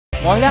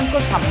महिला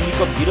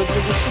सामूहिक विरोध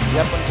जो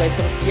सिंधिया पंचायत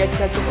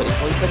टियाखिया चौक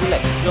हो पारा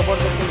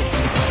जबरदस्त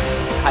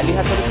खाली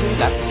हाथ में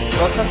फिरला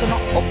प्रशासन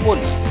और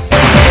पुलिस।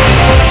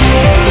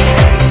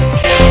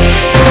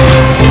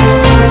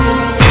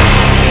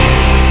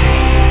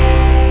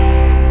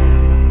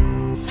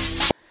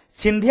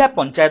 सिंधिया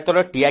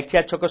पंचायतर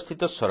टियाखिया छक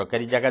स्थित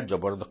सरकारी जगह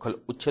जबरदखल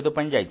उच्छेद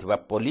पर जाइथिबा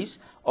पुलिस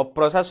और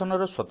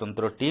प्रशासन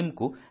स्वतंत्र टीम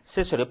को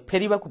शेष में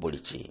फेरिबाकू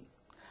पड़िछि।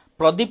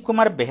 प्रदीप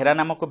कुमार बेहेरा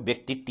नामक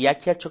व्यक्ति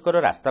टियाखिया छकर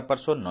रास्ता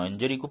पार्श्व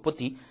नयंजरी को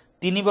पोती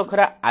 3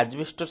 बखरा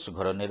आजबेस्टस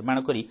घर निर्माण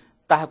करी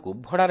ताहाकू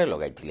भड़ारे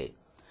लगाइथिले।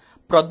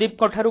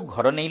 प्रदीप ठारू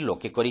घर नहीं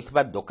लोके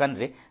करिथिबा दोकान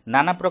रे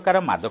नाना प्रकार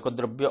मादक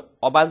द्रव्य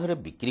अबाधरे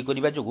बिक्री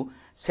करिबा जोगु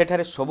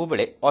सेठारे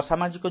सबुबेले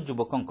असामाजिक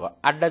युवकंक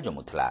आड्डा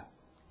जमुथला।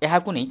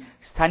 एहाकू नहीं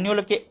स्थानीय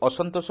लोके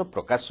असंतोष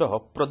प्रकाश सह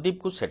प्रदीप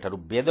को सेठारू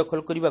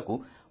बेदखल करने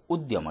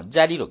उद्यम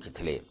जारी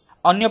रखिथिले।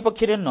 अन्य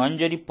पक्षरे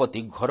नयंजरी पति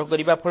घर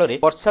करने फल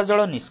वर्षा जल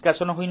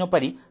निष्कासन होई न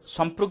पारी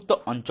संपृक्त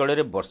अंचल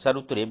में वर्षा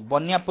ऋतु में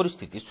बन्या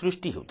परिस्थिति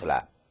सृष्टि होउथला।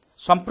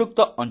 संपृक्त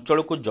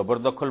अंचल को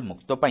जबरदखल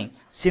मुक्त पाई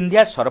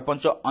सिंधिया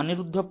सरपंच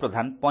अनिरुद्ध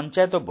प्रधान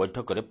पंचायत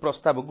बैठक में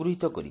प्रस्ताव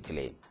गृहीत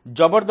करथिले।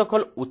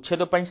 जबरदखल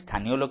उच्छेद पाई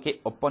स्थानीय लोके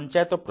और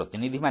पंचायत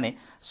प्रतिनिधि माने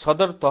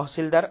सदर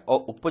तहसीलदार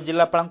और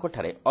उपजिल्लापाल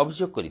ठारे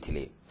अभियोग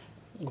करथिले।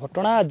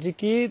 घटना आज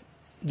की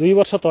 2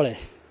 वर्ष तले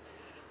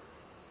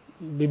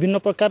विभिन्न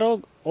प्रकार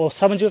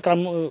असामाजिक काम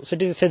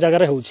से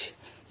जगार हो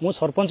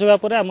सरपंच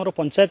व्यापार आम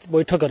पंचायत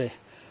बैठक में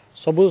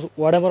सबू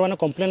वार्ड मेंबर मैंने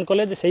कंप्लेन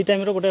कले से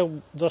टाइम गोटे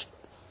जस्ट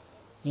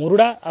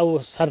मुरुड़ा आउ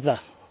सारदा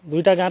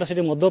दुईटा गाँव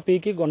से मद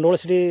पीकी गंडगोल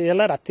से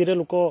राति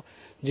लोक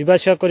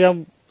जावासवा करने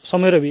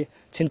समय भी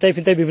छिंताई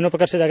फिंताई विभिन्न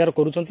प्रकार से जगार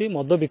करुँच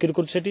मद बिक्री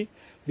कर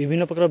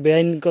विभिन्न प्रकार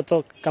बेआईनगत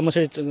काम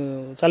से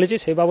चली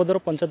से बाबद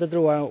पंचायत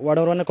वार्ड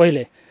मेंबर मैंने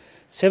कहले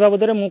से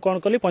बाबद में कौन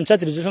कली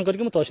पंचायत रिजिस्ट्रेशन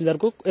करके तहसीलदार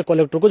को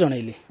कलेक्टर को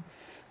जनइली।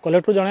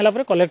 कलेक्टर जनइला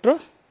कलेक्टर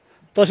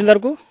तहसीलदार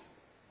को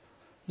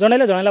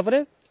जनइला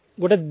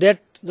गोटे डेट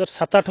जो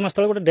 7-8 मास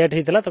तक गोटे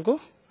डेट होता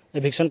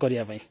एभिक्शन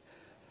करने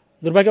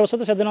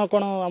दुर्भाग्यवशत से दिन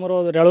कौन आम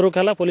रेल रोक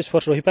है पुलिस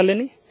फोर्स रही पारे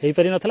हो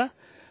पारि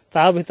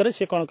ना भितर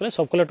सी कौन कले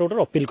सब कलेक्टर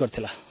अपील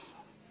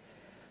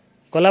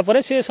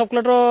कलापर सी सब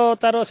कलेक्टर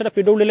तार से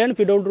PW land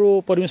PW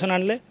permission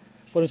आनले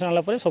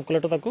permission सब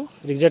कलेक्टर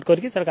रिजेक्ट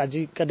करके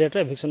आज का डेट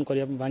एभिक्शन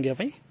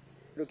भांगे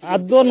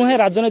आदौ नुहे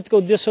राजनैतिक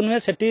उद्देश्य नुहे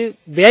से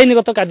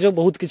बेआईनगत कार्य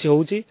बहुत किसी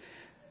होउची।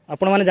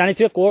 आपण माने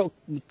जानिथिबे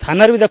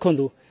थाना भी देखु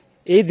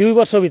यही 2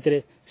 वर्ष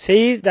भितर से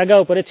ही जगह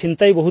उपर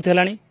छिंताई बहुत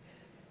है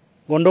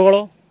गंडगोल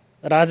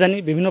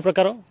राजधानी विभिन्न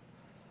प्रकार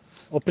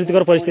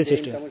अप्रीतिकर परिस्थिति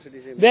सृष्टि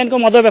बेआईन को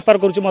मद बेपार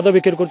करुच्ची मद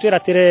बिक्री करुच्ची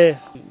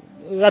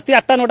राति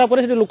 8-9 पर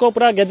लोक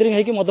पूरा गैदरिंग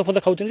होगी मद फद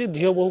खाऊँ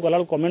झील बहु गला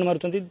कमेंट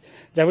मारुंट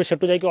जहाँ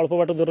सेठू जाकि अल्प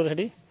बाट दूर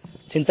से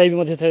चिंता भी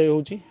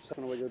हो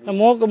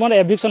मोर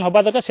एभिक्शन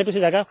हवा दरकार से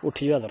जगह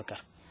उठा दरकार।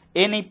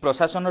 एने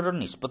प्रशासन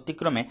निष्पत्ति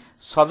क्रमे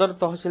सदर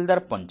तहसीलदार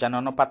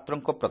पंचानन पात्र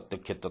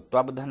प्रत्यक्ष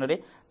तत्वावधान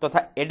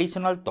तथा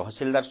एडिशनल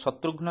तहसीलदार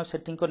शत्रुघ्न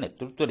सेठी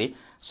नेतृत्व में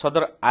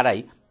सदर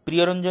आरआई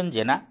प्रियरंजन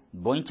जेना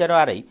बोईचार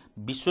आरआई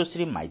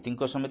विश्वश्री माइती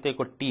समेत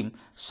एक टीम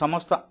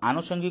समस्त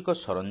आनुषंगिक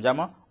सरंजाम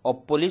और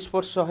पुलिस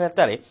फोर्स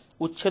सहायता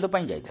उच्छेद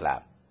पर जाइथिला।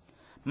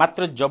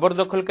 मात्र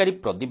जबरदखलकारी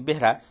प्रदीप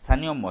बेहरा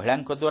स्थानीय महिला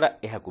द्वारा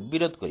यह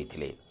विरोध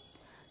करथिले।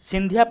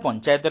 सिंधिया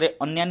पंचायत रे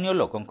अन्यान्य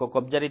लोकंक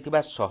कब्जारे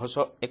थिबा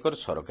 100 एकर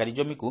सरकारी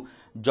जमी को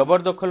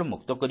जबरदखल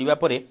मुक्त करिबा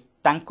परे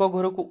तांको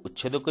घर को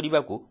उच्छेद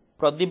करिबाकू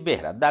प्रदीप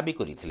बेहरा दाबी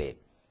करथिले।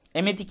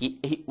 एमिति कि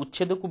एही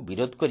उच्छेद को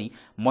विरोध करी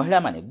महिला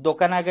माने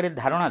दुकान आगे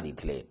धारणा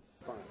देथिले।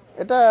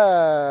 एटा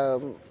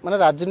माने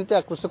राजनीति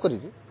आकृष्ट करी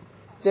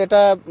जे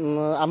एटा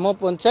आम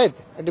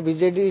पंचायत एटी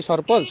बीजेडी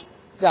सरपंच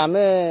जे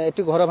आमे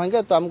एटी घर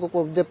भांगे तो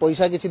हमको जे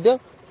पैसा किछि दियो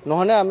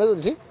नहने आमे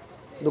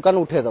दुकान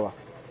उठे दवा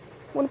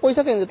मन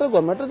पैसा कहीं जो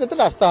गवर्नमेंट जो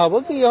रास्ता हम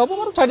कि ये हम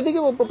मोर छाड़ी देकी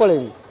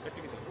पलैबी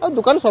आ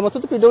दुकान समस्त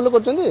तो पीडब्ल्यू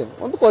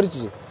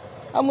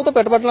कर मुझे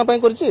पेट पाटना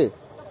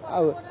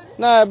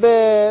ना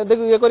देख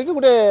ये करके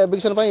गोटे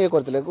एभिक्शन ये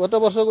करते गत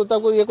वर्ष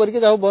ये करके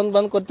जहाँ बंद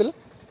बंद करते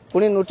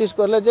पुणी नोटिस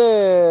कले जे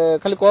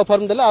खाली क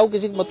फर्म देला आउ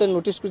किसी मत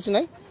नोटिस किसी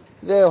ना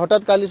जे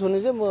हठात काली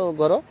शुणी जे मो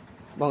घर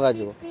भंगा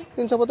जीव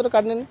जिनस पत्र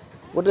काटनी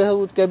गोटे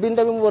केबिन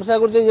टा भी वर्षा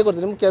कर ये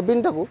करते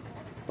केबिन टाक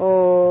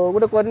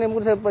गोटे करनी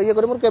ये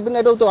कर मोर केबिन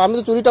आम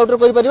तो चोरी टाउटर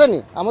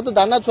कर आम तो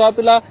दाना छुआ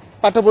पिला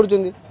पाठ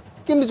पढ़ुं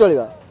केमती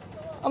चलवा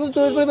आम तो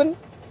चोरी कर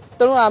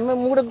तेणु आम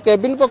गोटे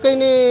केबिन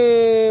पकईनी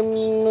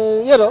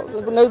ये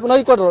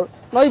नई कटर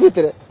नई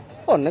भितर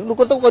अनेक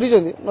लोक तो कर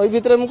नई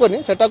भितर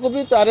मुझे सेटा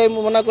भी तारे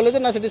मना कले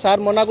ना सार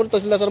मना कर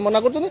तहसीलदार सार मना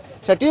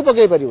कर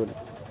पकई पारे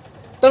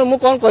तेणु मुझे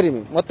कौन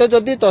करमी मत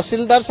जदि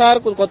तहसीलदार सार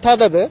कथा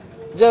देवे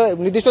जे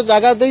निर्दिष्ट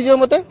जगह दे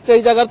मत से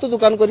जगार तो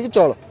दुकान कर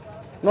चल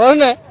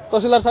ना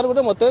तहसीलदार सार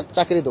गोटे मत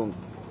चाकरी दौन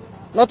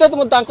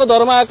नचेत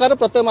दरमा आकार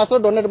प्रत्येक मास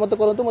डोनेट मत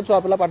करूँ मो छुआ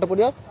पिला पाठ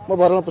पढ़िया मो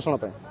भरण पोषण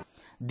पर।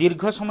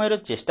 दीर्घ समय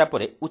चेष्टा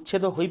पर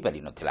उच्छेद हो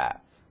पारि नथिला।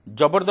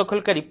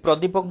 जबरदखलकारी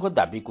प्रदीपक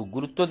दाबी को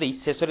गुरुत्व दे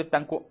शेष में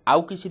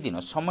आउ किसी दिन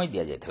समय दि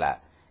जाइथिला।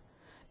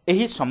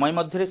 एही समय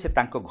मध्य से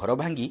घर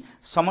भांगी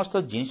समस्त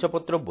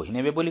जिनसपत्र बोही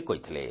नेबे बोली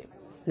कहिथिले।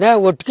 ना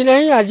ओटकी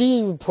नहीं आज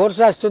फोर्स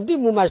आसुच्च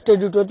मास्टर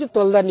ड्यूटी अच्छी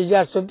तलदार निजे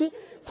आसुच्च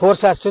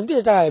फोर्स आसुच्च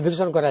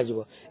एभिक्शन करा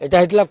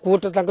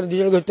कोर्ट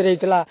दिज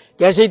भितर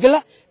केस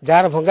होता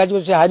जार भंगा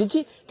से हारी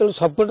तेणु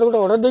सबकोर्ट गोटे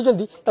अर्डर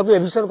देते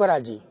एभिक्शन करा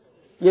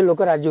ये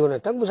लोक राजी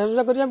होना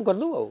बुझाशुझा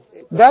करदू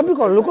दाबी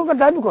कौन लोक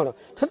दाबी कौन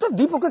से तो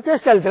दी पक्ष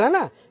केस चलता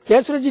ना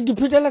केस जी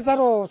डिफिट है तार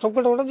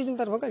सबकोर्ट अर्डर देते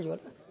तार भंगा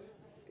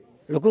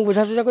लोक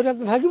बुझाशुझा कर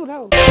भाग